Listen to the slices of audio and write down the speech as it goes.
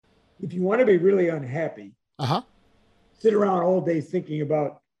If you want to be really unhappy, Uh-huh. sit around all day thinking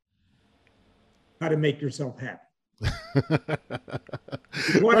about how to make yourself happy.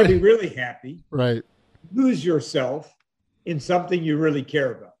 If you want to be Right. really happy, Right. lose yourself in something you really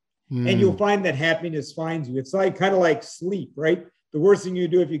care about. And you'll Mm, find that happiness finds you. It's like kind of like sleep, right? The worst thing you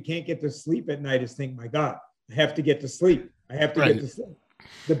do if you can't get to sleep at night is think, my God, I have to get to sleep. I have to get right. to sleep.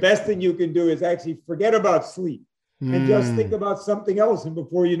 The best thing you can do is actually forget about sleep and just think Mm. about something else. And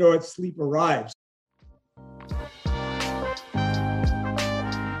before you know it, sleep arrives.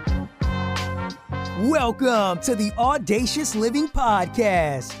 Welcome to the Audacious Living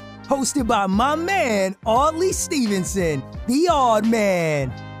Podcast, hosted by my man, Audley Stevenson, the Odd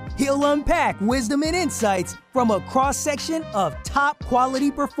Man. He'll unpack wisdom and insights from a cross-section of top quality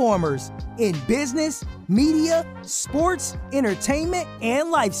performers in business, media, sports, entertainment,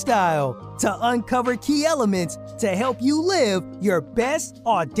 and lifestyle to uncover key elements to help you live your best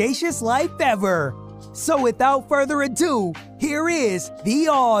audacious life ever. So without further ado, here is the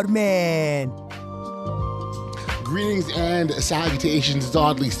Odd Man. Greetings and salutations. It's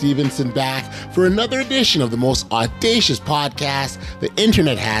Audley Stevenson back for another edition of the most audacious podcast the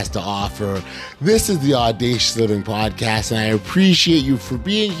internet has to offer. This is the Audacious Living Podcast, and I appreciate you for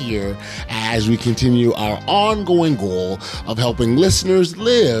being here as we continue our ongoing goal of helping listeners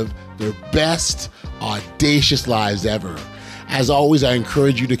live their best audacious lives ever. As always, I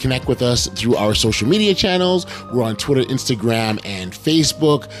encourage you to connect with us through our social media channels. We're on Twitter, Instagram, and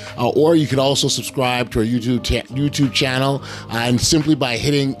Facebook. Or you can also subscribe to our YouTube channel, and simply by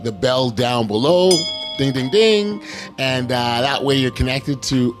hitting the bell down below, ding, ding, ding. And that way you're connected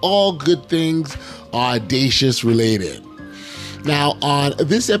to all good things audacious related. Now, on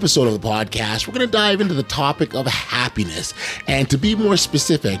this episode of the podcast, we're going to dive into the topic of happiness. And to be more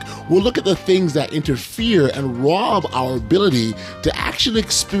specific, we'll look at the things that interfere and rob our ability to actually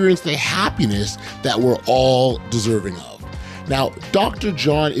experience the happiness that we're all deserving of. Now, Dr.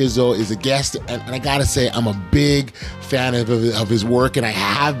 John Izzo is a guest, and I gotta say, I'm a big fan of his work, and I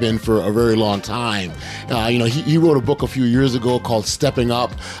have been for a very long time. He wrote a book a few years ago called Stepping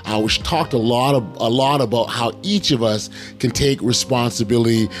Up, which talked a lot about how each of us can take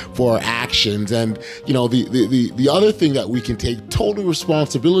responsibility for our actions. And the other thing that we can take total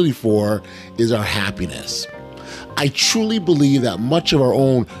responsibility for is our happiness. I truly believe that much of our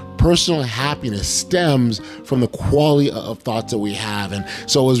own personal happiness stems from the quality of thoughts that we have. And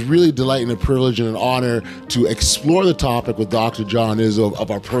so it was really a delight and a privilege and an honor to explore the topic with Dr. John Izzo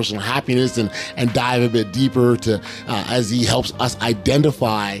of our personal happiness and dive a bit deeper to as he helps us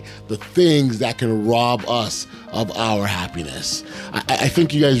identify the things that can rob us of our happiness. I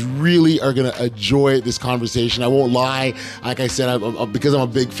think you guys really are going to enjoy this conversation. I won't lie. Like I said, because I'm a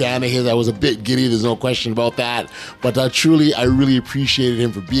big fan of his, I was a bit giddy. There's no question about that. But I really appreciated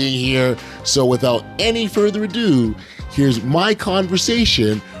him for being here. So without any further ado, here's my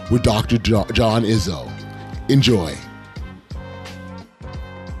conversation with Dr. John Izzo. Enjoy.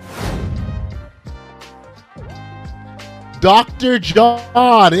 Dr.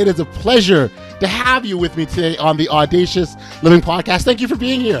 John, it is a pleasure to have you with me today on the Audacious Living Podcast. Thank you for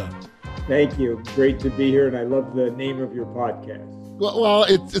being here. Thank you. Great to be here. And I love the name of your podcast. Well,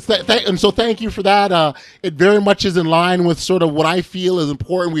 it's that, and so thank you for that. It very much is in line with sort of what I feel is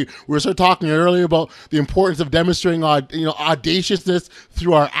important. We were sort of talking earlier about the importance of demonstrating audaciousness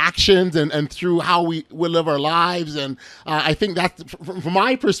through our actions and through how we live our lives. And I think that's, from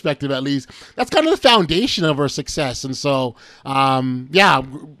my perspective at least, that's kind of the foundation of our success. And so,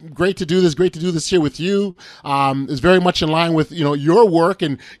 great to do this. Great to do this here with you. It's very much in line with your work,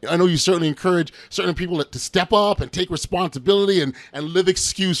 and I know you certainly encourage certain people to step up and take responsibility and live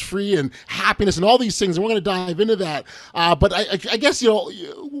excuse-free and happiness and all these things. And we're going to dive into that. But I guess,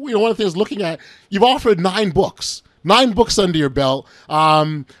 one of the things looking at, you've offered 9 books under your belt,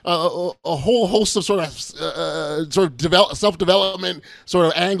 a whole host of sort of self-development sort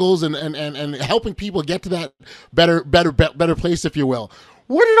of angles and helping people get to that better place, if you will.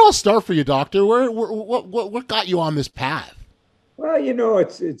 Where did it all start for you, Doctor? What got you on this path? Well,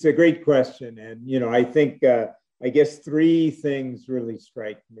 it's a great question. And, I think, I guess 3 things really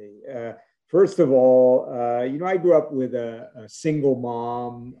strike me. First of all, I grew up with a single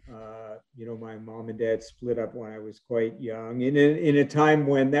mom. My mom and dad split up when I was quite young, in a time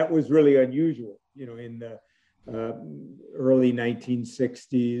when that was really unusual, in the early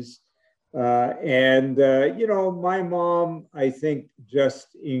 1960s. My mom, I think,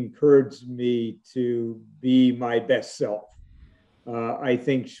 just encouraged me to be my best self. I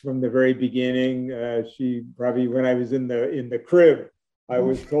think from the very beginning, she probably, when I was in the crib, I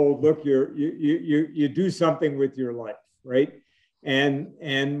was told, look, you do something with your life, right?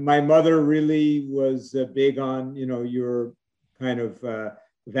 And my mother really was big on, your kind of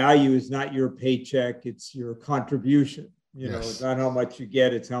value is not your paycheck, it's your contribution. It's not how much you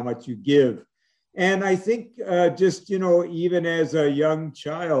get, it's how much you give. And I think just, even as a young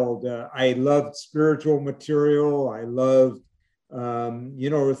child, I loved spiritual material. I loved,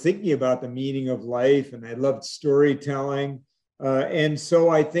 thinking about the meaning of life, and I loved storytelling. And so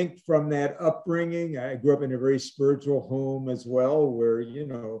I think from that upbringing, I grew up in a very spiritual home as well, where,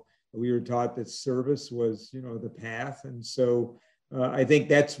 we were taught that service was, the path. And so I think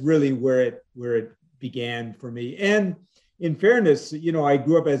that's really where it began for me. And in fairness, I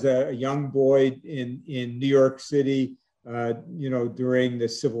grew up as a young boy in New York City, during the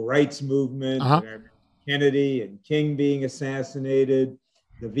civil rights movement, Kennedy and King being assassinated,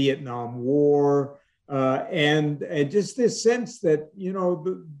 the Vietnam War, and just this sense that,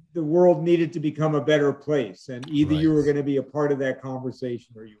 the world needed to become a better place. And either you were going to be a part of that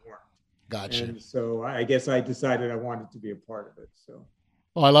conversation or you weren't. Gotcha. And so I guess I decided I wanted to be a part of it. So.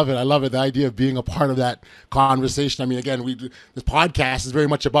 Oh, I love it. I love it. The idea of being a part of that conversation. I mean, again, this podcast is very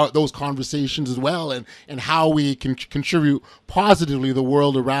much about those conversations as well, and how we can contribute positively to the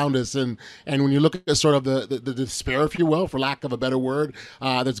world around us. And when you look at sort of the despair, if you will, for lack of a better word,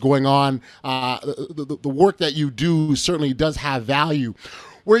 that's going on, the work that you do certainly does have value.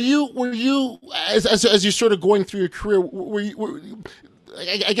 Were you as you're sort of going through your career,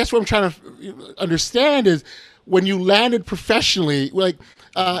 I guess what I'm trying to understand is, when you landed professionally, like,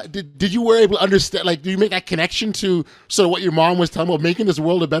 did you were able to understand, like, do you make that connection to sort of what your mom was telling about making this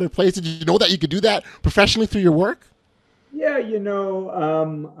world a better place? Did you know that you could do that professionally through your work? Yeah,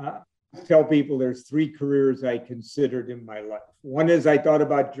 I tell people there's 3 careers I considered in my life. One is I thought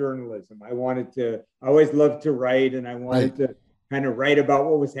about journalism. I always loved to write, and I wanted to kind of write about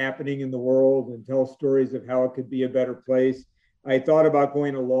what was happening in the world and tell stories of how it could be a better place. I thought about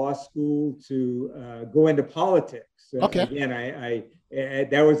going to law school to go into politics. Okay. Again, I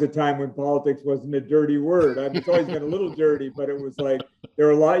that was a time when politics wasn't a dirty word. I mean, it's always been a little dirty, but it was like there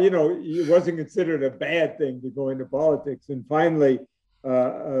were a lot. It wasn't considered a bad thing to go into politics. And finally,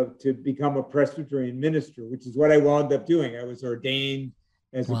 to become a Presbyterian minister, which is what I wound up doing. I was ordained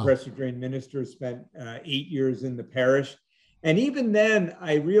as a Presbyterian minister. Spent 8 years in the parish. And even then,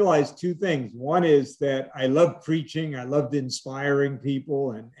 I realized 2 things. One is that I loved preaching. I loved inspiring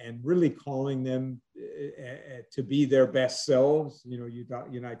people and really calling them to be their best selves. You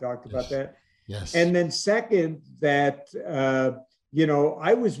and I talked about that. Yes. And then second, that,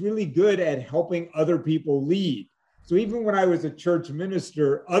 I was really good at helping other people lead. So even when I was a church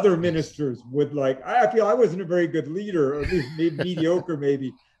minister, other ministers would I feel I wasn't a very good leader, or at least mediocre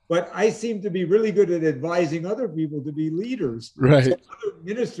maybe. But I seem to be really good at advising other people to be leaders. Right. So other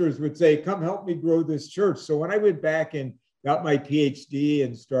ministers would say, come help me grow this church. So when I went back and got my PhD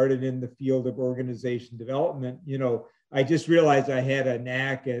and started in the field of organization development, I just realized I had a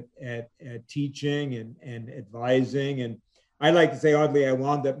knack at teaching and advising. And I like to say, oddly, I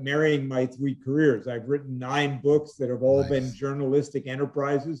wound up marrying my 3 careers. I've written 9 books that have all been journalistic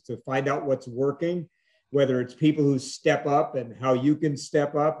enterprises to find out what's working, whether it's people who step up and how you can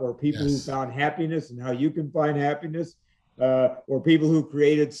step up, or people who found happiness and how you can find happiness, or people who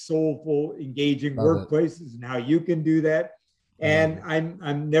created soulful, engaging workplaces and how you can do that. And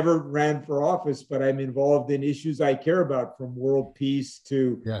I'm never ran for office, but I'm involved in issues I care about, from world peace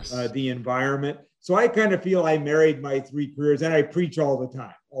to the environment. So I kind of feel I married my 3 careers, and I preach all the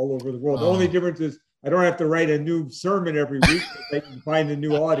time, all over the world. The only difference is I don't have to write a new sermon every week. I can find a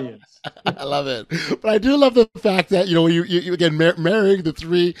new audience. I love it. But I do love the fact that, you again, marrying the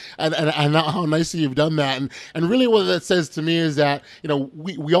 3 and how nicely you've done that. And really what that says to me is that,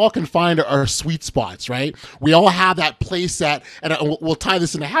 we all can find our sweet spots, right? We all have that place that, and we'll tie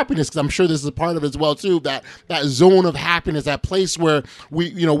this into happiness, because I'm sure this is a part of it as well too, that zone of happiness, that place where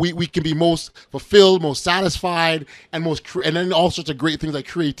we can be most fulfilled, most satisfied, and and then all sorts of great things like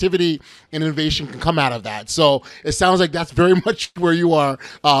creativity and innovation can come out of that. So it sounds like that's very much where you are,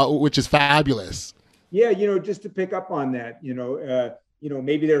 which is fabulous. Yeah, just to pick up on that,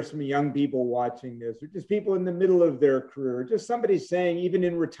 maybe there's some young people watching this, or just people in the middle of their career, or just somebody saying, even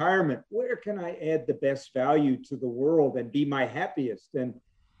in retirement, where can I add the best value to the world and be my happiest? And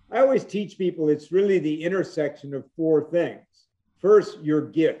I always teach people it's really the intersection of 4 things. First, your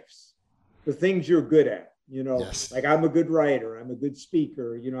gifts, the things you're good at. Like I'm a good writer, I'm a good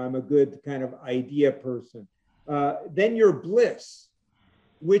speaker, I'm a good kind of idea person. Then your bliss,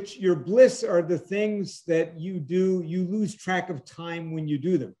 which your bliss are the things that you do, you lose track of time when you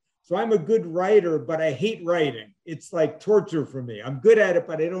do them. So I'm a good writer, but I hate writing. It's like torture for me. I'm good at it,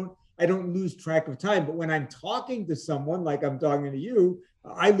 but I don't lose track of time. But when I'm talking to someone, like I'm talking to you,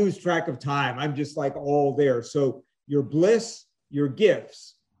 I lose track of time. I'm just like all there. So your bliss, your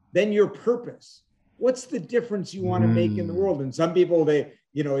gifts, then your purpose. What's the difference you want to make in the world? And some people,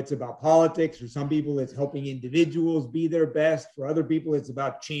 it's about politics. For some people, it's helping individuals be their best. For other people, it's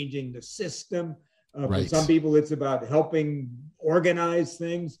about changing the system. For some people, it's about helping organize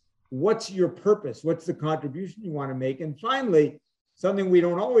things. What's your purpose? What's the contribution you want to make? And finally, something we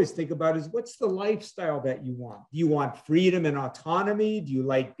don't always think about is what's the lifestyle that you want? Do you want freedom and autonomy? Do you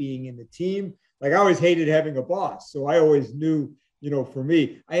like being in the team? Like I always hated having a boss. So I always knew, for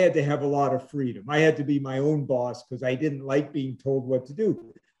me, I had to have a lot of freedom. I had to be my own boss because I didn't like being told what to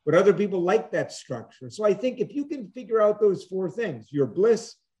do. But other people like that structure. So I think if you can figure out those four things, your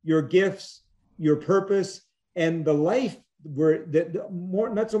bliss, your gifts, your purpose, and the life where more,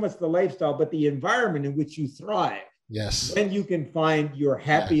 not so much the lifestyle, but the environment in which you thrive. Yes. Then you can find your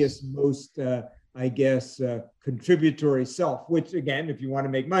happiest, most, contributory self, which again, if you want to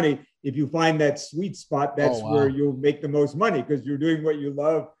make money, if you find that sweet spot, that's where you'll make the most money because you're doing what you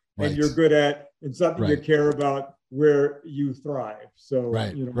love and you're good at and something you care about where you thrive. So,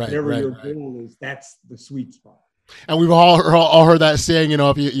 whatever your goal is, that's the sweet spot. And we've all heard that saying,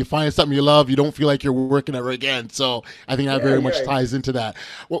 if you find something you love, you don't feel like you're working ever again. So I think that very much ties into that.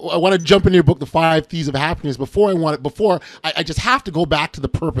 Well, I want to jump into your book, The 5 Thieves of Happiness. I just have to go back to the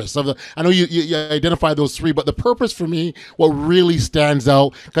purpose of I know you identified those three, but the purpose for me, what really stands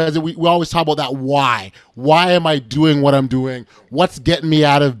out, because we always talk about that why. Why am I doing what I'm doing? What's getting me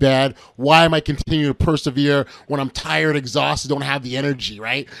out of bed? Why am I continuing to persevere when I'm tired, exhausted, don't have the energy,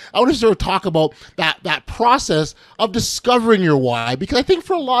 right? I want to sort of talk about that process of discovering your why, because I think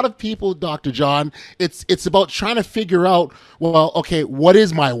for a lot of people, Dr. John, it's about trying to figure out, well, okay, what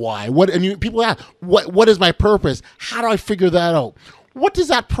is my why? People ask, what is my purpose? How do I figure that out? What does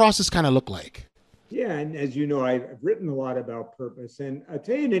that process kind of look like? Yeah, and as you know, I've written a lot about purpose, and I'll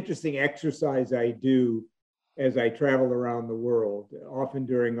tell you an interesting exercise I do as I travel around the world, often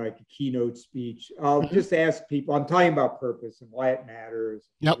during like a keynote speech. I'll just ask people, I'm talking about purpose and why it matters.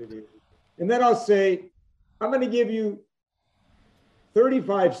 Yep. And then I'll say, I'm going to give you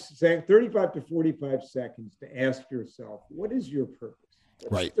 35 to 45 seconds to ask yourself, what is your purpose?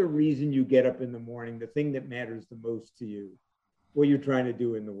 What's the reason you get up in the morning, the thing that matters the most to you, what you're trying to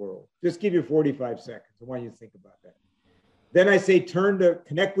do in the world? Just give you 45 seconds. I want you to think about that. Then I say, turn to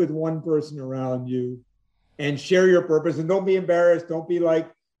connect with one person around you and share your purpose. And don't be embarrassed. Don't be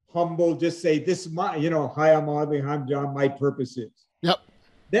like humble. Just say, this is my, hi, I'm Audley. I'm John. My purpose is. Yep.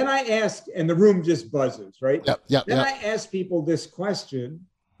 Then I ask, and the room just buzzes, right? Yep. Then I ask people this question: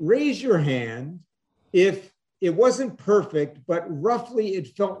 raise your hand if it wasn't perfect, but roughly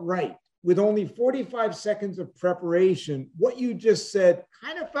it felt right. With only 45 seconds of preparation, what you just said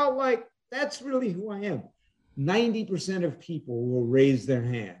kind of felt like that's really who I am. 90% of people will raise their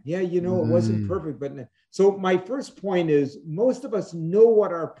hand. Yeah, it wasn't perfect, but so my first point is most of us know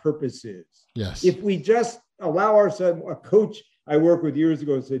what our purpose is. Yes. If we just allow ourselves, a coach I worked with years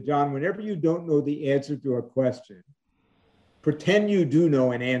ago said, John, whenever you don't know the answer to a question, pretend you do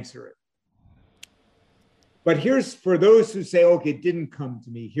know and answer it. But here's for those who say, okay, it didn't come to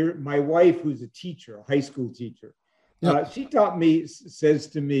me. Here, my wife, who's a teacher, a high school teacher, she says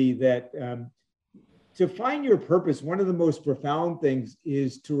to me that to find your purpose, one of the most profound things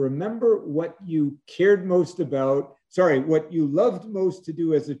is to remember what you cared most about, what you loved most to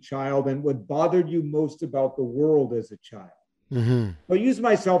do as a child and what bothered you most about the world as a child. Mm-hmm. I'll use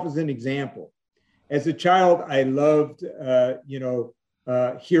myself as an example. As a child, I loved,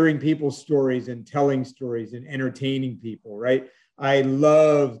 hearing people's stories and telling stories and entertaining people, right? I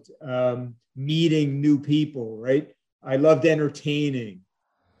loved meeting new people, right? I loved entertaining.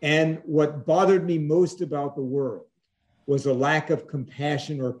 And what bothered me most about the world was a lack of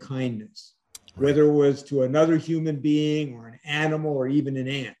compassion or kindness, whether it was to another human being or an animal or even an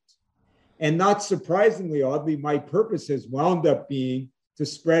ant. And not surprisingly, oddly, my purpose has wound up being to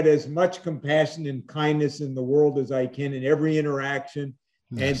spread as much compassion and kindness in the world as I can in every interaction,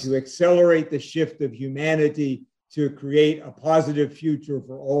 and to accelerate the shift of humanity to create a positive future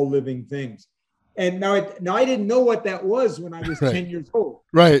for all living things. And now I didn't know what that was when I was 10 years old.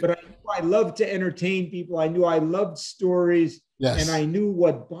 Right. But I knew I loved to entertain people. I knew I loved stories. Yes. And I knew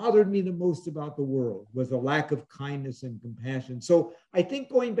what bothered me the most about the world was a lack of kindness and compassion. So I think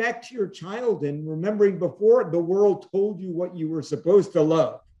going back to your child and remembering before the world told you what you were supposed to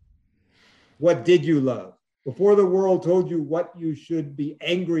love, what did you love? Before the world told you what you should be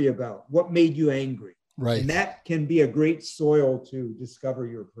angry about, what made you angry? Right. And that can be a great soil to discover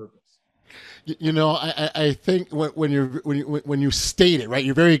your purpose. I think when you state it, right,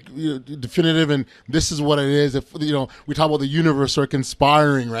 you're very definitive, and this is what it is. If we talk about the universe sort of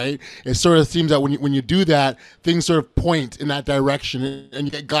conspiring, right? It sort of seems that when you do that, things sort of point in that direction, and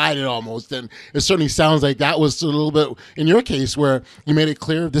you get guided almost. And it certainly sounds like that was a little bit in your case where you made it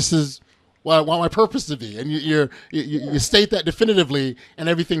clear this is what I want my purpose to be, and you state that definitively, and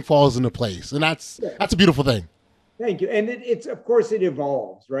everything falls into place, and that's a beautiful thing. Thank you. And it's, of course, it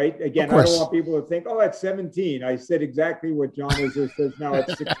evolves, right? Again, I don't want people to think, oh, at 17, I said exactly what John Izzo says now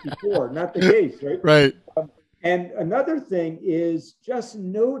at 64. Not the case, right? Right. And another thing is just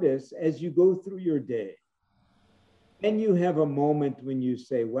notice as you go through your day, and you have a moment when you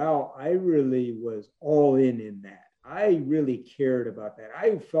say, wow, I really was all in that. I really cared about that.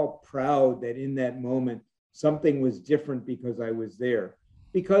 I felt proud that in that moment, something was different because I was there.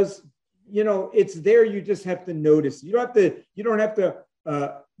 Because it's there. You just have to notice. You don't have to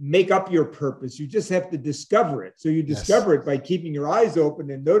make up your purpose. You just have to discover it. So you discover it by keeping your eyes open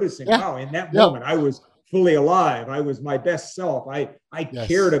and noticing, wow, in that moment, I was fully alive. I was my best self. I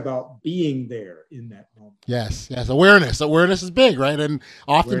cared about being there in that moment. Yes. Awareness is big, right? And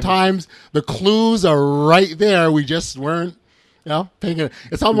oftentimes the clues are right there. We just weren't, thinking.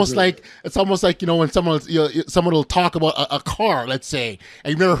 It's almost like when someone will talk about a car, let's say,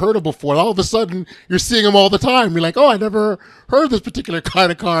 and you've never heard of before. All of a sudden, you're seeing them all the time. You're like, oh, I never heard of this particular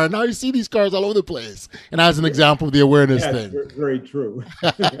kind of car. And now you see these cars all over the place. And as an example of the awareness thing. Very true.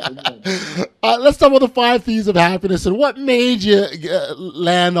 Let's talk about the 5 Thieves of happiness and what made you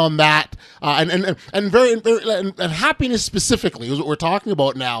land on that. And happiness specifically is what we're talking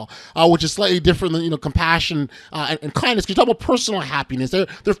about now, which is slightly different than compassion and kindness. You talk about personal happiness. They're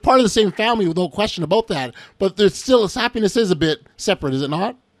part of the same family, with no question about that. But there's still happiness is a bit separate, is it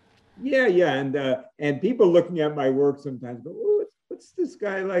not? Yeah, and people looking at my work sometimes go, oh, what's this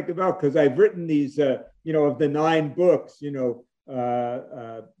guy like about? Because I've written these, of the 9 books,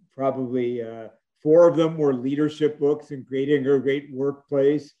 probably 4 of them were leadership books and creating a great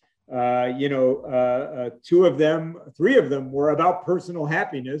workplace. 3 of them were about personal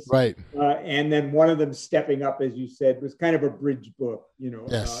happiness. Right. And then one of them, Stepping Up, as you said, was kind of a bridge book,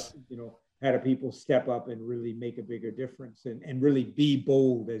 about, how do people step up and really make a bigger difference and really be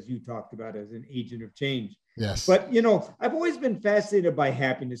bold, as you talked about, as an agent of change. Yes. But, I've always been fascinated by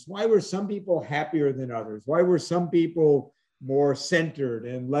happiness. Why were some people happier than others? Why were some people more centered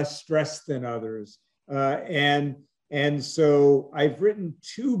and less stressed than others? And so I've written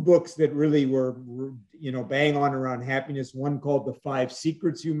 2 books that really were, bang on around happiness. One called The 5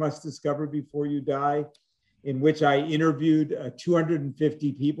 Secrets You Must Discover Before You Die, in which I interviewed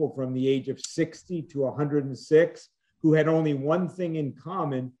 250 people from the age of 60 to 106 who had only one thing in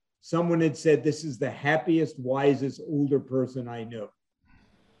common. Someone had said, this is the happiest, wisest, older person I know.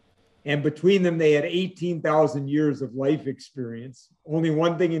 And between them, they had 18,000 years of life experience. Only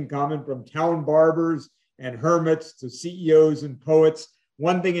one thing in common, from town barbers and hermits to CEOs and poets.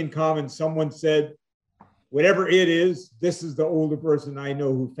 One thing in common, someone said, whatever it is, this is the older person I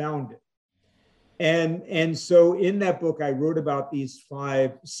know who found it. And so in that book, I wrote about these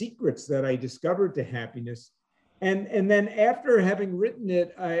 5 secrets that I discovered to happiness. And then after having written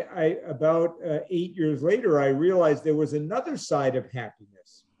it, I about 8 years later, I realized there was another side of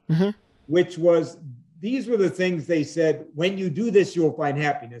happiness, which was, these were the things they said, when you do this, you'll find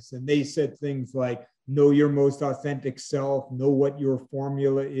happiness. And they said things like, know your most authentic self, know what your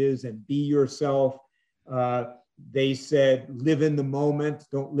formula is, and be yourself. They said, live in the moment,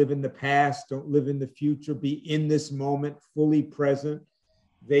 don't live in the past, don't live in the future, be in this moment, fully present.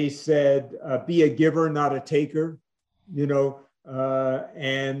 They said, be a giver, not a taker,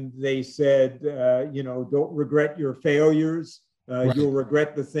 and they said, don't regret your failures. Right. You'll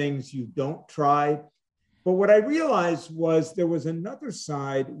regret the things you don't try. But what I realized was there was another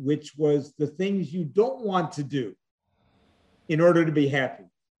side, which was the things you don't want to do in order to be happy.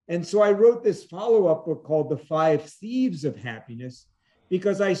 And so I wrote this follow-up book called The 5 Thieves of Happiness,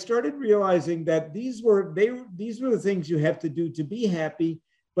 because I started realizing that these were the things you have to do to be happy,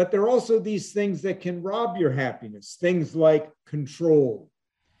 but they're also these things that can rob your happiness. Things like control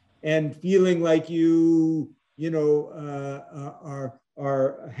and feeling like you have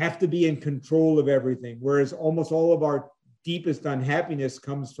to be in control of everything, whereas almost all of our deepest unhappiness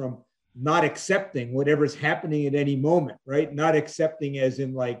comes from not accepting whatever's happening at any moment, right? Not accepting as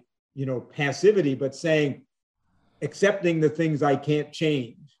in passivity, but saying, accepting the things I can't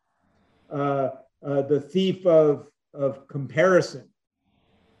change. The thief of comparison,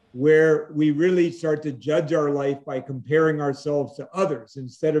 where we really start to judge our life by comparing ourselves to others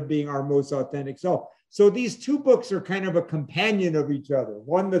instead of being our most authentic self. So these two books are kind of a companion of each other.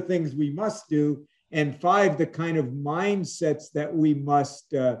 One, the things we must do, and 5, the kind of mindsets that we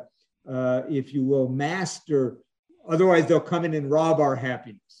must, if you will, master. Otherwise, they'll come in and rob our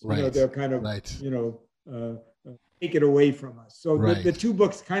happiness. Right. They'll kind of, take it away from us. So the two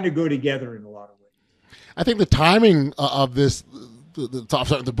books kind of go together in a lot of ways. I think the timing of this,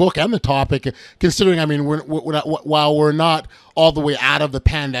 the book and the topic, considering, I mean, while we're not all the way out of the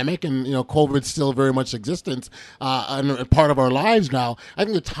pandemic and, COVID's still very much existence and part of our lives now, I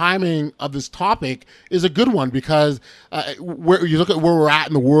think the timing of this topic is a good one because where you look at where we're at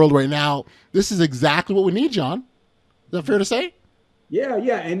in the world right now, this is exactly what we need, John. Is that fair to say? Yeah.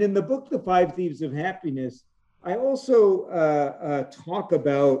 And in the book, The 5 Thieves of Happiness, I also talk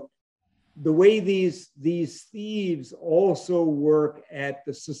about the way these thieves also work at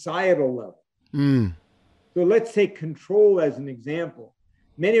the societal level. So let's take control as an example.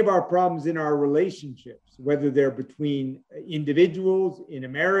 Many of our problems in our relationships, whether they're between individuals, in a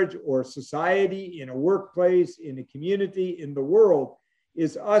marriage or society, in a workplace, in a community, in the world,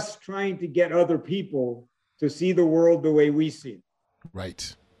 is us trying to get other people to see the world the way we see it.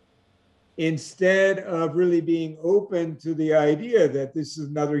 Right. Instead of really being open to the idea that this is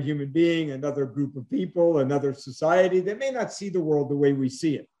another human being, another group of people, another society that may not see the world the way we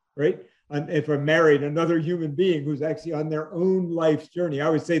see it, right? And if I'm married, another human being who's actually on their own life's journey. I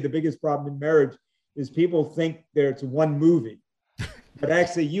would say the biggest problem in marriage is people think there's one movie, but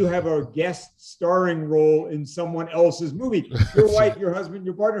actually you have a guest starring role in someone else's movie. Your wife, your husband,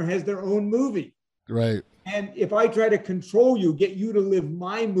 your partner has their own movie. Right. And if I try to control you, get you to live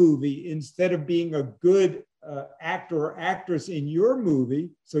my movie instead of being a good actor or actress in your movie,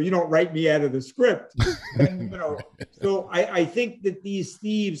 so you don't write me out of the script. And, so I think that these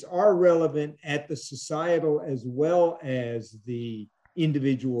thieves are relevant at the societal as well as the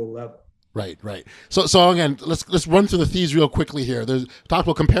individual level. Right. So again, let's run through the thieves real quickly here. There's talk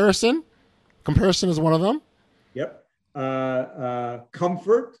about comparison. Comparison is one of them. Yep.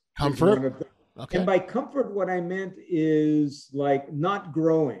 Comfort. Okay. And by comfort, what I meant is like not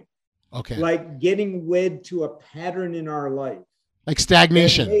growing. Okay. Like getting wed to a pattern in our life. Like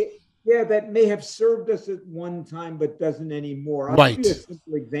stagnation. That may have served us at one time, but doesn't anymore. I'll give you a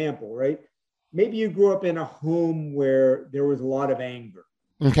simple example, right? Maybe you grew up in a home where there was a lot of anger.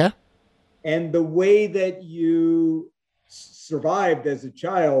 Okay. And the way that you survived as a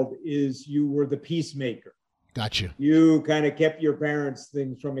child is you were the peacemaker. Got you. You kind of kept your parents'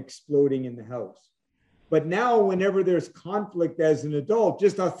 things from exploding in the house. But now whenever there's conflict as an adult,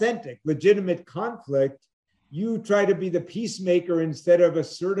 just authentic, legitimate conflict, you try to be the peacemaker instead of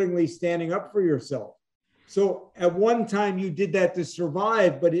assertively standing up for yourself. So at one time you did that to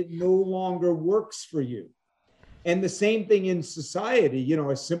survive, but it no longer works for you. And the same thing in society,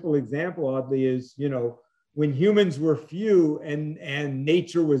 a simple example, oddly, is, when humans were few and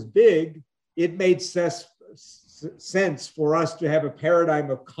nature was big, it made sense for us to have a paradigm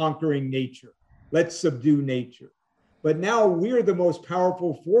of conquering nature. Let's subdue nature. But now we're the most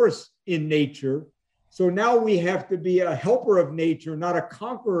powerful force in nature. So now we have to be a helper of nature, not a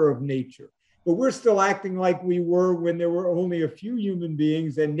conqueror of nature. But we're still acting like we were when there were only a few human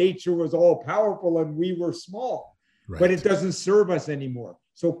beings and nature was all powerful and we were small. Right. But it doesn't serve us anymore.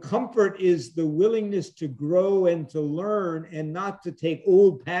 So comfort is the willingness to grow and to learn and not to take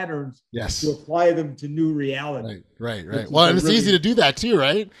old patterns to apply them to new reality. Right. Well, and it's easy to do that too,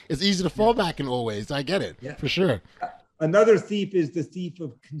 right? It's easy to fall back in old ways. I get it, for sure. Another thief is the thief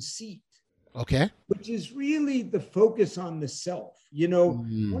of conceit. Okay. Which is really the focus on the self.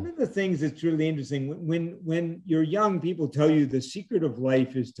 One of the things that's really interesting, when you're young, people tell you the secret of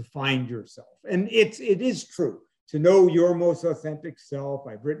life is to find yourself. And it is true. To know your most authentic self.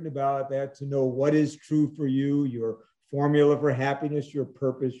 I've written about that, to know what is true for you, your formula for happiness, your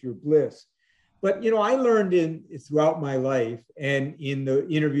purpose, your bliss. But, I learned throughout my life and in the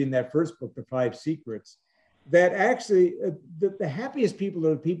interview in that first book, The 5 Secrets, that actually the happiest people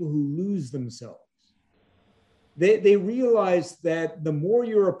are the people who lose themselves. They realize that the more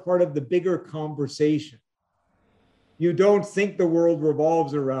you're a part of the bigger conversation, you don't think the world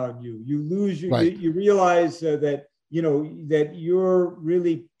revolves around you. You lose you realize that your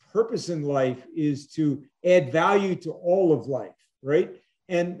really purpose in life is to add value to all of life, right?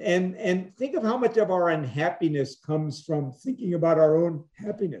 And think of how much of our unhappiness comes from thinking about our own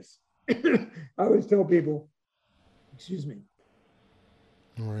happiness. I always tell people, excuse me.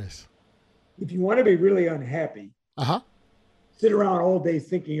 No worries. If you want to be really unhappy, sit around all day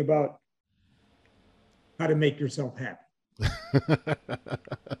thinking about how to make yourself happy.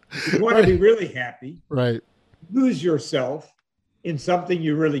 If you want to be really happy, right. lose yourself in something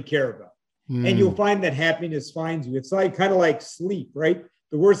you really care about. And you'll find that happiness finds you. It's like kind of like sleep, right?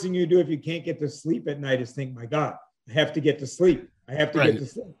 The worst thing you do if you can't get to sleep at night is think, my God, I have to get to sleep. I have to get to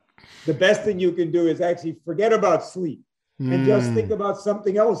sleep. The best thing you can do is actually forget about sleep and just think about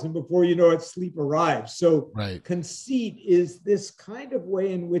something else. And before you know it, sleep arrives. So conceit is this kind of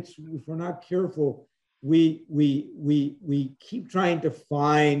way in which, if we're not careful, we keep trying to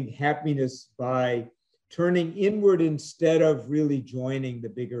find happiness by turning inward instead of really joining the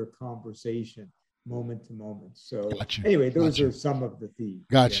bigger conversation moment to moment. So anyway, those are some of the themes.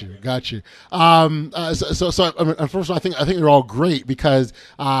 Got you. So I mean, first of all, I think they're all great because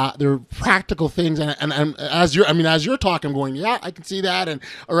they're practical things, and as you're talking, I'm going, yeah, I can see that, and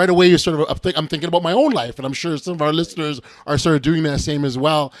right away you're sort of I'm thinking about my own life, and I'm sure some of our listeners are sort of doing that same as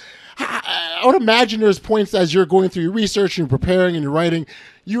well. I would imagine there's points as you're going through your research and preparing and you're writing,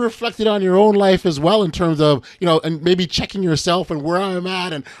 you reflected on your own life as well in terms of, and maybe checking yourself and where I'm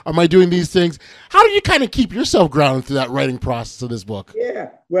at and am I doing these things? How do you kind of keep yourself grounded through that writing process of this book? Yeah,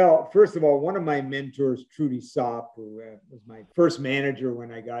 well, first of all, one of my mentors, Trudy Sopp, who was my first manager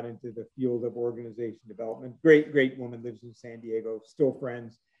when I got into the field of organization development, great woman, lives in San Diego, still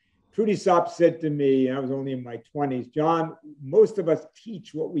friends. Trudy Sopp said to me, and I was only in my 20s, John, most of us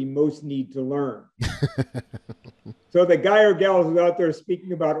teach what we most need to learn. So the guy or gal who's out there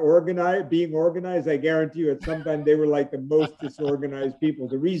speaking about being organized, I guarantee you at some time they were like the most disorganized people.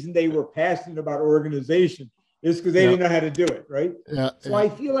 The reason they were passionate about organization is because they didn't know how to do it, right? So I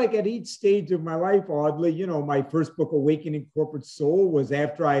feel like at each stage of my life, oddly, my first book, Awakening Corporate Soul, was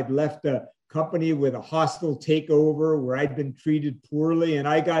after I had left a company with a hostile takeover where I'd been treated poorly, and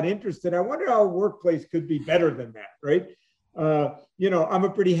I got interested. I wonder how a workplace could be better than that, right? I'm a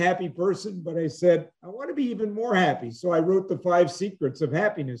pretty happy person, but I said, I want to be even more happy. So I wrote the 5 secrets of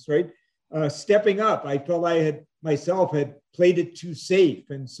happiness, right? Stepping up. I felt I had played it too safe.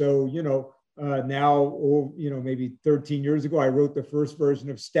 And so, now, maybe 13 years ago, I wrote the first version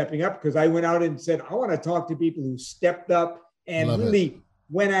of Stepping Up because I went out and said, I want to talk to people who stepped up and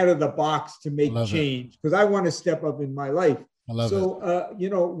went out of the box to make change because I want to step up in my life. One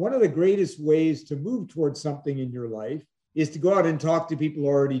of the greatest ways to move towards something in your life is to go out and talk to people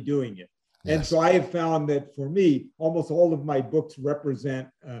already doing it. Yes. And so I have found that for me, almost all of my books represent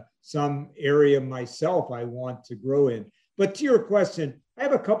some area of myself I want to grow in. But to your question, I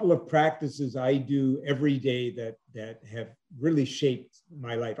have a couple of practices I do every day that have really shaped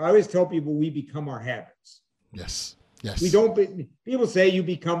my life. I always tell people we become our habits. Yes. People say you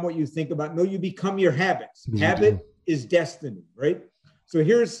become what you think about. No, you become your habits. Habit is destiny, right? So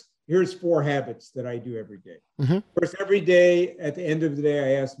here's 4 habits that I do every day. First, every day, at the end of the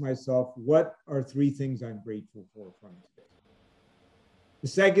day, I ask myself, what are 3 things I'm grateful for from today? The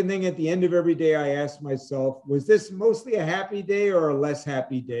second thing, at the end of every day, I ask myself, was this mostly a happy day or a less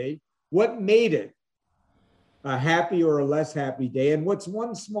happy day? What made it a happy or a less happy day? And what's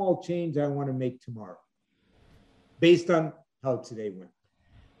one small change I want to make tomorrow based on how today went?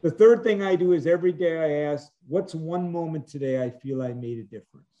 The third thing I do is every day I ask, what's one moment today I feel I made a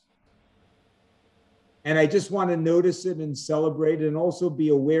difference? And I just want to notice it and celebrate it and also be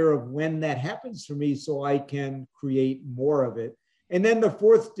aware of when that happens for me so I can create more of it. And then the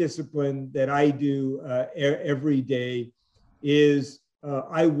fourth discipline that I do every day is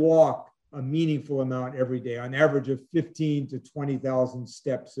I walk a meaningful amount every day, on average of 15 to 20,000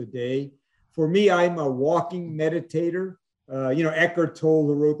 steps a day. For me, I'm a walking meditator. Eckhart Tolle,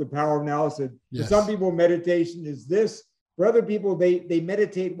 who wrote The Power of Now, said, for some people, meditation is this. For other people, they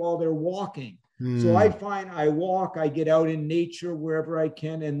meditate while they're walking. So I find I walk, I get out in nature wherever I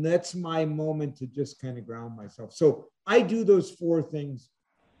can, and that's my moment to just kind of ground myself. So I do those 4 things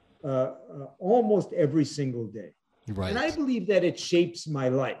almost every single day. Right. And I believe that it shapes my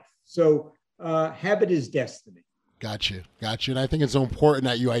life. So habit is destiny. Got you. And I think it's so important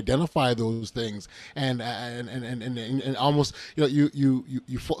that you identify those things and almost,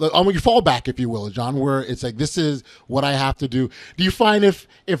 you fall back, if you will, John, where it's like, this is what I have to do. Do you find if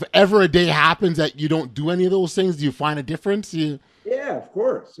ever a day happens that you don't do any of those things, do you find a difference? Yeah, of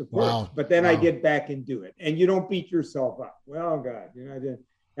course. Wow. But then I get back and do it, and you don't beat yourself up. Well, God,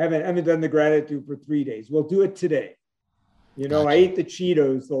 I haven't done the gratitude for 3 days. Well, do it today. Gotcha. I ate the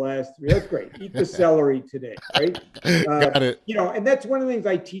Cheetos the last 3. That's great. Eat the celery today, right? Got it. And that's one of the things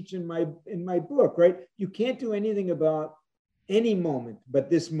I teach in my book, right? You can't do anything about any moment but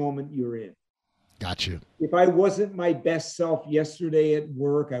this moment you're in. Got you. If I wasn't my best self yesterday at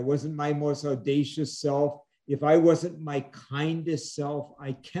work, I wasn't my most audacious self, if I wasn't my kindest self,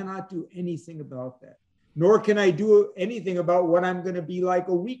 I cannot do anything about that. nor can I do anything about what I'm going to be like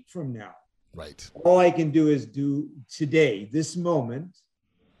a week from now. Right. All I can do is do today, this moment.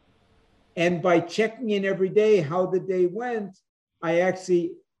 And by checking in every day how the day went, I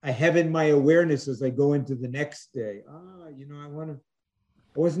have in my awareness as I go into the next day. I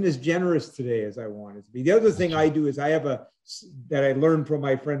wasn't as generous today as I wanted to be. The other thing I do is that I learned from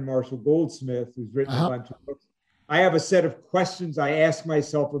my friend Marshall Goldsmith, who's written a bunch of books. I have a set of questions I ask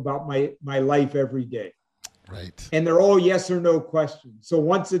myself about my life every day. Right. And they're all yes or no questions. So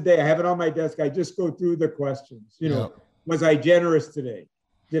once a day, I have it on my desk. I just go through the questions. Was I generous today?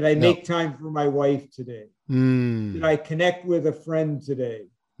 Did I make time for my wife today? Did I connect with a friend today?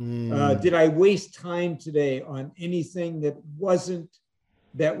 Did I waste time today on anything that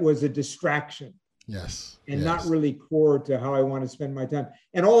was a distraction? Yes. And not really core to how I want to spend my time.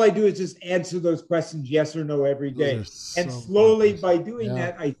 And all I do is just answer those questions, yes or no, every day. And slowly by doing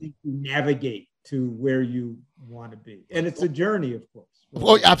that, I think you navigate to where you want to be. And it's a journey, of course.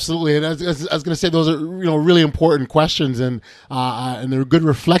 Oh, absolutely. And I was going to say, those are, really important questions, and they're good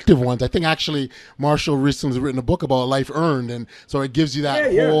reflective ones. I think actually Marshall recently has written a book about life earned. And so it gives you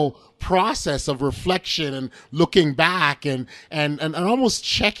that whole process of reflection and looking back and almost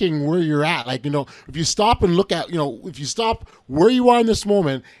checking where you're at. Like, if you stop and look at, if you stop where you are in this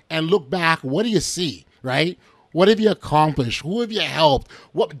moment and look back, what do you see? Right? What have you accomplished? Who have you helped?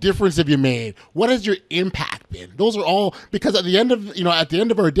 What difference have you made? What has your impact been? Those are all, because at the end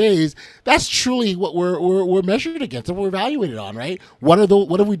of our days, that's truly what we're measured against and we're evaluated on, right? What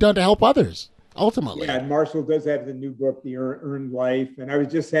have we done to help others ultimately? Yeah, and Marshall does have the new book, The Earned Life. And I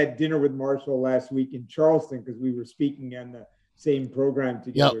just had dinner with Marshall last week in Charleston because we were speaking on the same program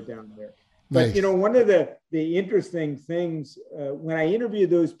together down there. But, Nice. One of the interesting things, when I interviewed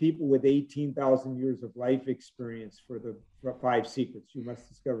those people with 18,000 years of life experience for the 5 secrets you must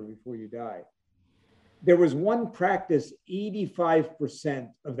discover before you die, there was one practice 85%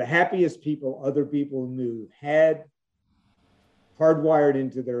 of the happiest people other people knew had hardwired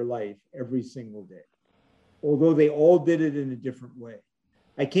into their life every single day, although they all did it in a different way.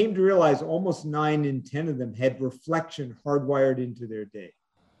 I came to realize almost 9 in 10 of them had reflection hardwired into their day.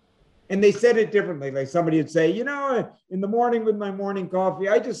 And they said it differently. Like somebody would say, in the morning with my morning coffee,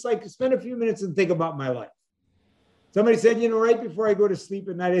 I just like to spend a few minutes and think about my life. Somebody said, right before I go to sleep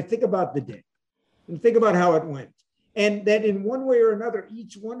at night, I think about the day and think about how it went. And that in one way or another,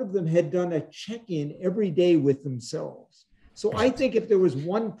 each one of them had done a check-in every day with themselves. So I think if there was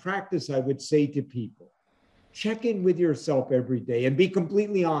one practice I would say to people, check in with yourself every day and be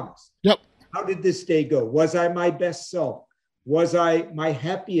completely honest. Yep. How did this day go? Was I my best self? Was I my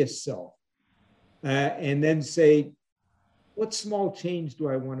happiest self? And then say, what small change do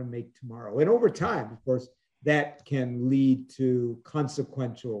I want to make tomorrow? And over time, of course, that can lead to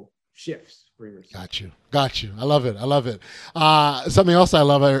consequential shifts for yourself. Got you. I love it. Something else I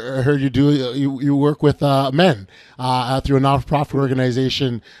love, I heard you do, you work with men through a nonprofit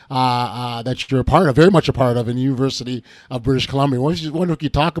organization that you're a part of, very much a part of, in the University of British Columbia. I wonder if you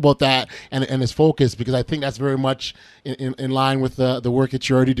talk about that and its focus, because I think that's very much in line with the work that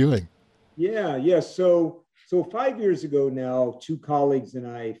you're already doing. Yeah. So 5 years ago now, 2 colleagues and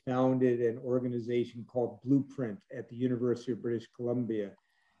I founded an organization called Blueprint at the University of British Columbia,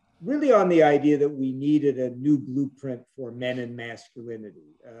 really on the idea that we needed a new blueprint for men and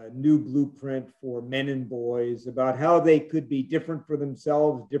masculinity, a new blueprint for men and boys about how they could be different for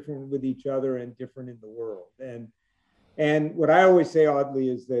themselves, different with each other, and different in the world. And what I always say, oddly,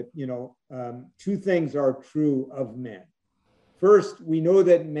 is that, 2 things are true of men. First, we know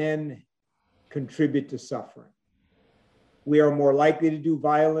that men contribute to suffering. We are more likely to do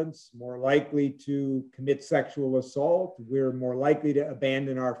violence, more likely to commit sexual assault. We're more likely to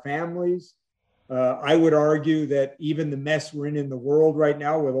abandon our families. I would argue that even the mess we're in the world right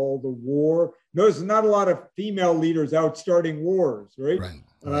now with all the war, notice there's not a lot of female leaders out starting wars, right?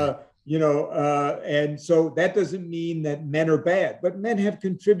 And so that doesn't mean that men are bad, but men have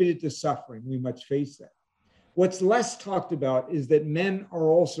contributed to suffering. We must face that. What's less talked about is that men are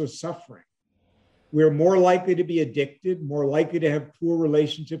also suffering. We're more likely to be addicted, more likely to have poor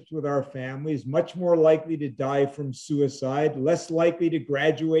relationships with our families, much more likely to die from suicide, less likely to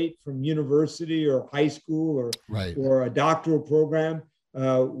graduate from university or high school or a doctoral program.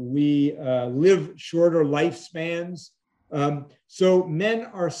 We live shorter lifespans. So men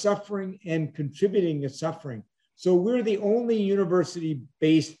are suffering and contributing to suffering. So we're the only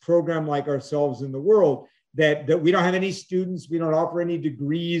university-based program like ourselves in the world that we don't have any students, we don't offer any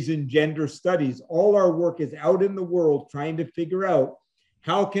degrees in gender studies. All our work is out in the world trying to figure out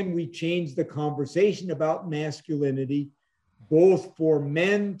how can we change the conversation about masculinity, both for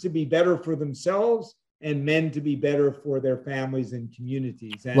men to be better for themselves and men to be better for their families and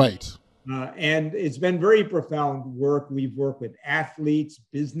communities. And, Right. And it's been very profound work. We've worked with athletes,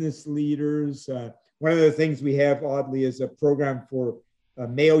 business leaders. One of the things we have, oddly, is a program for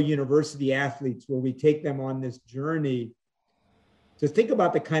male university athletes where we take them on this journey to think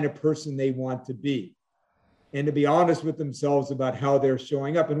about the kind of person they want to be and to be honest with themselves about how they're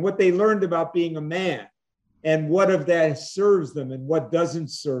showing up and what they learned about being a man and what of that serves them and what doesn't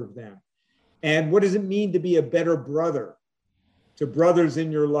serve them. And what does it mean to be a better brother to brothers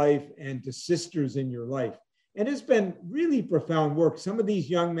in your life and to sisters in your life? And it's been really profound work. Some of these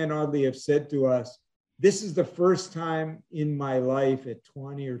young men, oddly, have said to us, this is the first time in my life at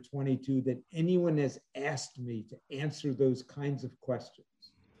 20 or 22 that anyone has asked me to answer those kinds of questions.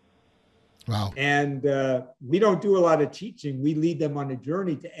 Wow. And we don't do a lot of teaching. We lead them on a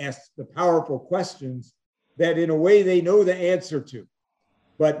journey to ask the powerful questions that in a way they know the answer to,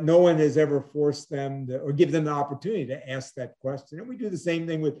 but no one has ever forced them to, or give them the opportunity to ask that question. And we do the same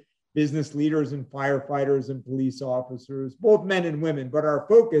thing with business leaders and firefighters and police officers, both men and women, but our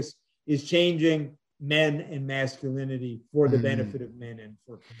focus is changing men and masculinity for the benefit of men and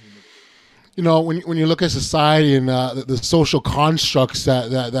for community. You know, when you look at society and the social constructs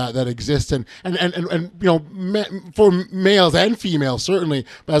that exist, and you know, for males and females certainly,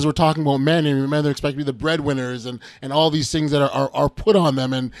 but as we're talking about men, and men are expected to be the breadwinners and all these things that are put on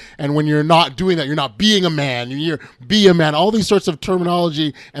them, and when you're not doing that, you're not being a man, you're be a man. All these sorts of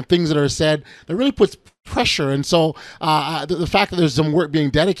terminology and things that are said that really puts pressure. And so the fact that there's some work being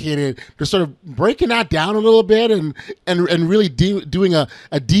dedicated to sort of breaking that down a little bit and really doing a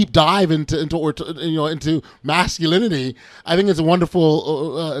deep dive into masculinity, I think it's a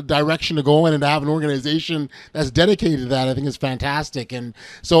wonderful direction to go in, and to have an organization that's dedicated to that, I think is fantastic. And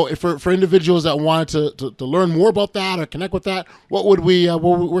so for individuals that wanted to learn more about that or connect with that, what would we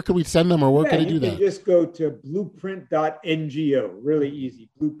where could we send them, or where could they do that? Just go to blueprint.ngo, really easy,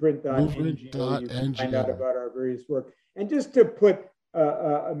 blueprint.ngo. You can find out about our various work. And just to put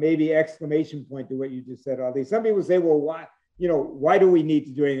a maybe exclamation point to what you just said, Ali, some people say, well, why do we need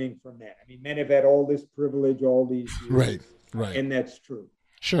to do anything for men? I mean, men have had all this privilege all these years. Right. And that's true.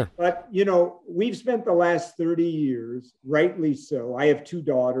 Sure. But, we've spent the last 30 years, rightly so. I have two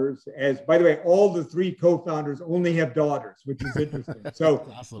daughters. As, by the way, all the three co-founders only have daughters, which is interesting. So,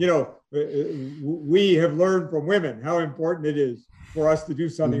 awesome. We have learned from women how important it is for us to do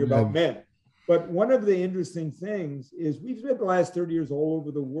something about men. But one of the interesting things is we've spent the last 30 years all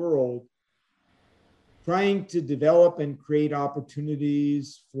over the world trying to develop and create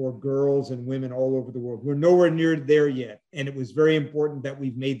opportunities for girls and women all over the world. We're nowhere near there yet. And it was very important that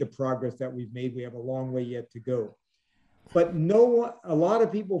we've made the progress that we've made. We have a long way yet to go. But a lot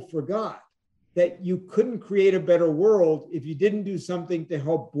of people forgot that you couldn't create a better world if you didn't do something to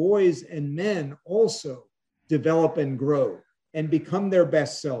help boys and men also develop and grow and become their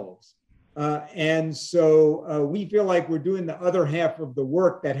best selves. And so we feel like we're doing the other half of the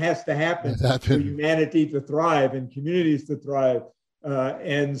work that has to happen for humanity to thrive and communities to thrive.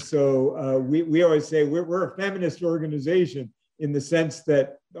 And so we always say we're a feminist organization in the sense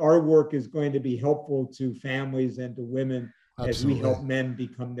that our work is going to be helpful to families and to women. Absolutely. As we help men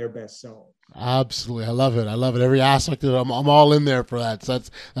become their best selves. Absolutely. I love it. Every aspect of it. I'm all in there for that. So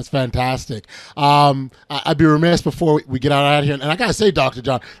that's fantastic. I'd be remiss before we get out of here. And I got to say, Dr.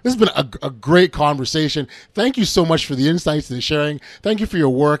 John, this has been a great conversation. Thank you so much for the insights and the sharing. Thank you for your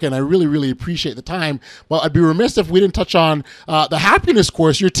work. And I really, really appreciate the time. Well, I'd be remiss if we didn't touch on the happiness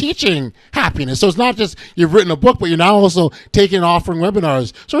course. You're teaching happiness. So it's not just you've written a book, but you're now also taking and offering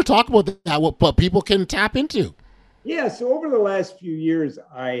webinars. Sort of talk about that, what people can tap into. Yeah, so over the last few years,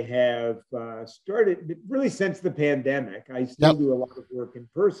 I have started, really since the pandemic, I still do a lot of work in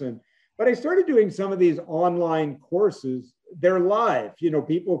person, but I started doing some of these online courses. They're live,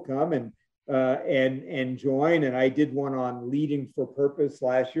 people come and join. And I did one on leading for purpose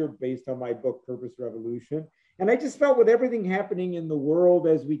last year based on my book, Purpose Revolution. And I just felt with everything happening in the world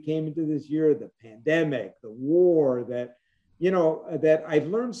as we came into this year, the pandemic, the war, that I've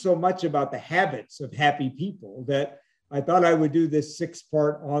learned so much about the habits of happy people that I thought I would do this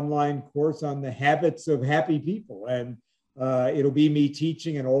 6-part online course on the habits of happy people. And it'll be me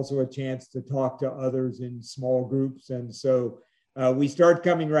teaching and also a chance to talk to others in small groups. And so we start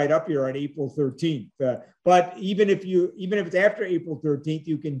coming right up here on April 13th. But even if it's after April 13th,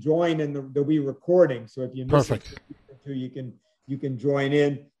 you can join and there'll be recording. So if you miss it, you can join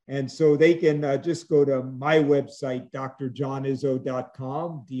in. And so they can just go to my website,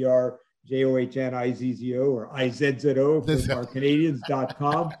 drjohnizzo.com, DRJOHNIZZO or IZZO for our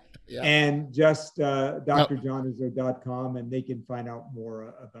Canadians.com. and just drjohnizzo.com, and they can find out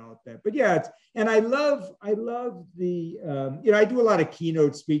more about that. But yeah, and I love the, I do a lot of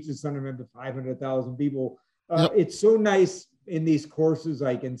keynote speeches, sometimes to 500,000 people. It's so nice in these courses.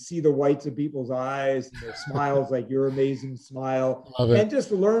 I can see the whites of people's eyes and their smiles, like your amazing smile, and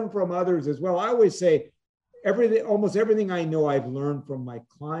just learn from others as well. I always say, almost everything I know, I've learned from my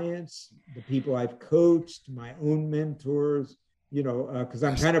clients, the people I've coached, my own mentors, because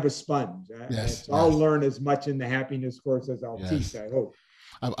I'm kind of a sponge. I'll learn as much in the happiness course as I'll teach, I hope.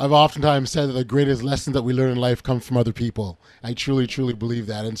 I've oftentimes said that the greatest lesson that we learn in life comes from other people. I truly, truly believe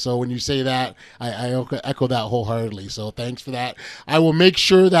that. And so when you say that, I echo that wholeheartedly. So thanks for that. I will make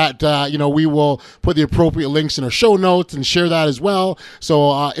sure that, we will put the appropriate links in our show notes and share that as well,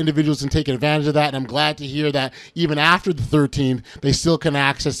 so individuals can take advantage of that. And I'm glad to hear that even after the 13th, they still can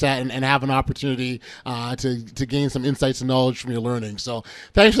access that and have an opportunity to gain some insights and knowledge from your learning. So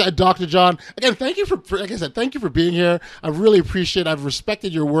thanks for that, Dr. John. Again, thank you for like I said, thank you for being here. I really appreciate it. I've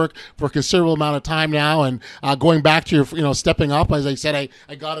respected your work for a considerable amount of time now, and going back to your stepping up, as I said,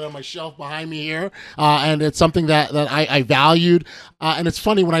 I got it on my shelf behind me here, and it's something that I valued, and it's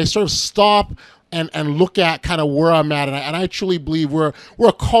funny when I sort of stop and look at kind of where I'm at, and I truly believe we're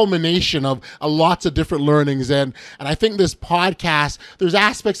a culmination of lots of different learnings, and I think this podcast, there's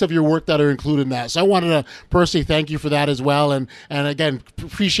aspects of your work that are included in that. So I wanted to personally thank you for that as well, and again,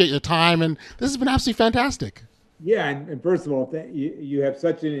 appreciate your time, and this has been absolutely fantastic. Yeah, and first of all, you have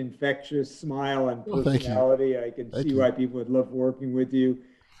such an infectious smile and personality. I can see why people would love working with you.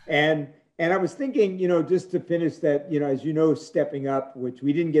 And I was thinking, just to finish that, as Stepping Up, which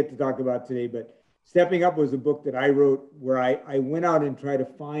we didn't get to talk about today, but Stepping Up was a book that I wrote where I went out and tried to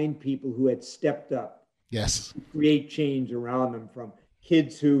find people who had stepped up. Yes. To create change around them, from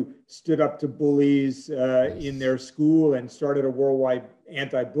kids who stood up to bullies in their school and started a worldwide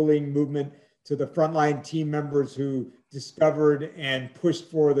anti-bullying movement, to the frontline team members who discovered and pushed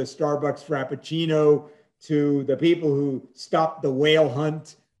for the Starbucks Frappuccino, to the people who stopped the whale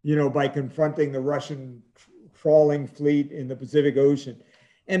hunt, by confronting the Russian trawling fleet in the Pacific Ocean.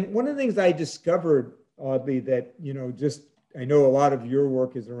 And one of the things I discovered, oddly, that, I know a lot of your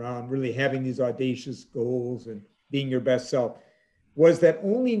work is around really having these audacious goals and being your best self, was that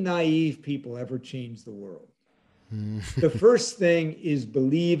only naive people ever change the world. The first thing is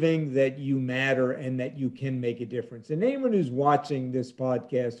believing that you matter and that you can make a difference. And anyone who's watching this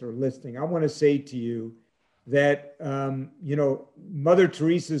podcast or listening, I want to say to you that, Mother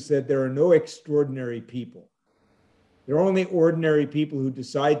Teresa said there are no extraordinary people. There are only ordinary people who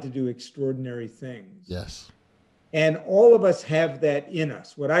decide to do extraordinary things. Yes. And all of us have that in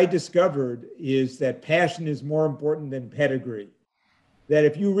us. What I discovered is that passion is more important than pedigree. That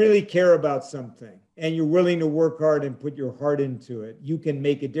if you really care about something and you're willing to work hard and put your heart into it, you can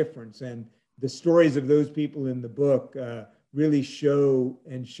make a difference. And the stories of those people in the book really showed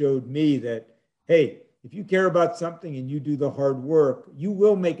me that, hey, if you care about something and you do the hard work, you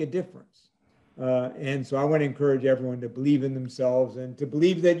will make a difference. And so I want to encourage everyone to believe in themselves and to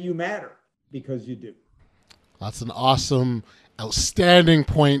believe that you matter, because you do. That's an awesome, outstanding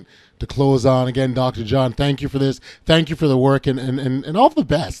point to close on. Again, Dr. John, thank you for this. Thank you for the work, and all the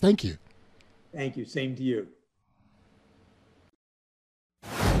best. Thank you. Thank you. Same to you.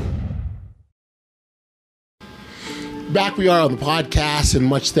 Back we are on the podcast, and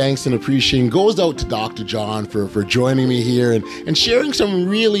much thanks and appreciation goes out to Dr. John for joining me here and sharing some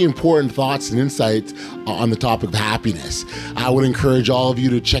really important thoughts and insights on the topic of happiness. I would encourage all of you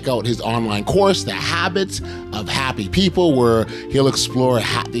to check out his online course, The Habits of Happy People, where he'll explore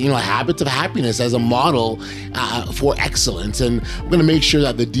habits of happiness as a model for excellence. And we're going to make sure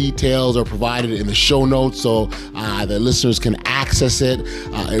that the details are provided in the show notes so the listeners can access it.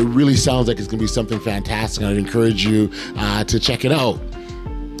 It really sounds like it's going to be something fantastic, and I'd encourage you to check it out.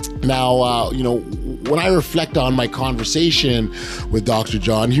 Now, when I reflect on my conversation with Dr.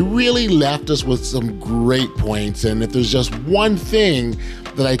 John, he really left us with some great points. And if there's just one thing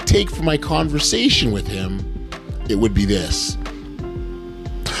that I take from my conversation with him, it would be this.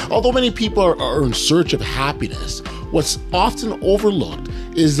 Although many people are in search of happiness, what's often overlooked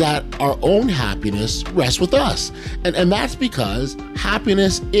is that our own happiness rests with us. And that's because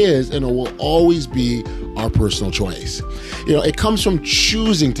happiness is and it will always be our personal choice. It comes from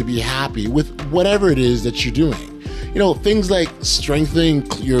choosing to be happy with whatever it is that you're doing. Things like strengthening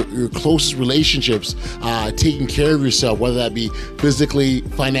your closest relationships, taking care of yourself, whether that be physically,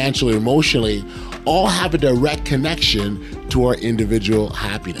 financially, emotionally, all have a direct connection to our individual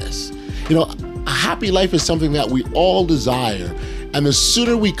happiness. A happy life is something that we all desire, And the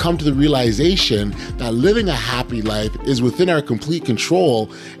sooner we come to the realization that living a happy life is within our complete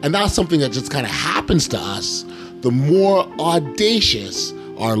control and not something that just kind of happens to us, the more audacious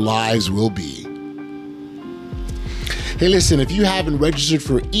our lives will be. Hey, listen, if you haven't registered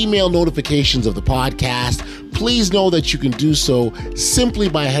for email notifications of the podcast, please know that you can do so simply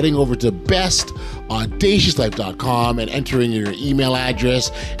by heading over to bestaudaciouslife.com and entering your email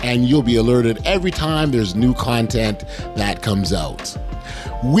address, and you'll be alerted every time there's new content that comes out.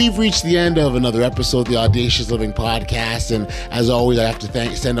 We've reached the end of another episode of the Audacious Living Podcast, and as always, I have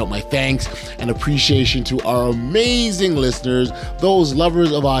to send out my thanks and appreciation to our amazing listeners, those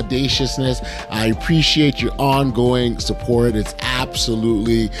lovers of audaciousness. I appreciate your ongoing support. It's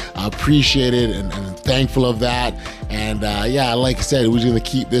absolutely appreciated and thankful of that. And like I said, we're going to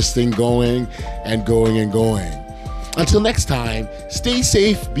keep this thing going and going and going. Until next time, stay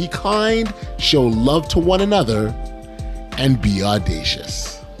safe, be kind, show love to one another, and be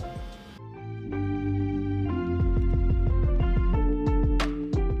audacious.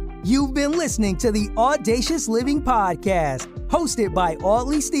 You've been listening to the Audacious Living Podcast, hosted by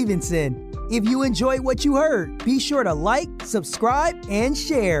Audley Stevenson. If you enjoyed what you heard, be sure to like, subscribe, and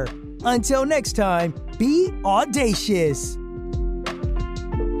share. Until next time, be audacious.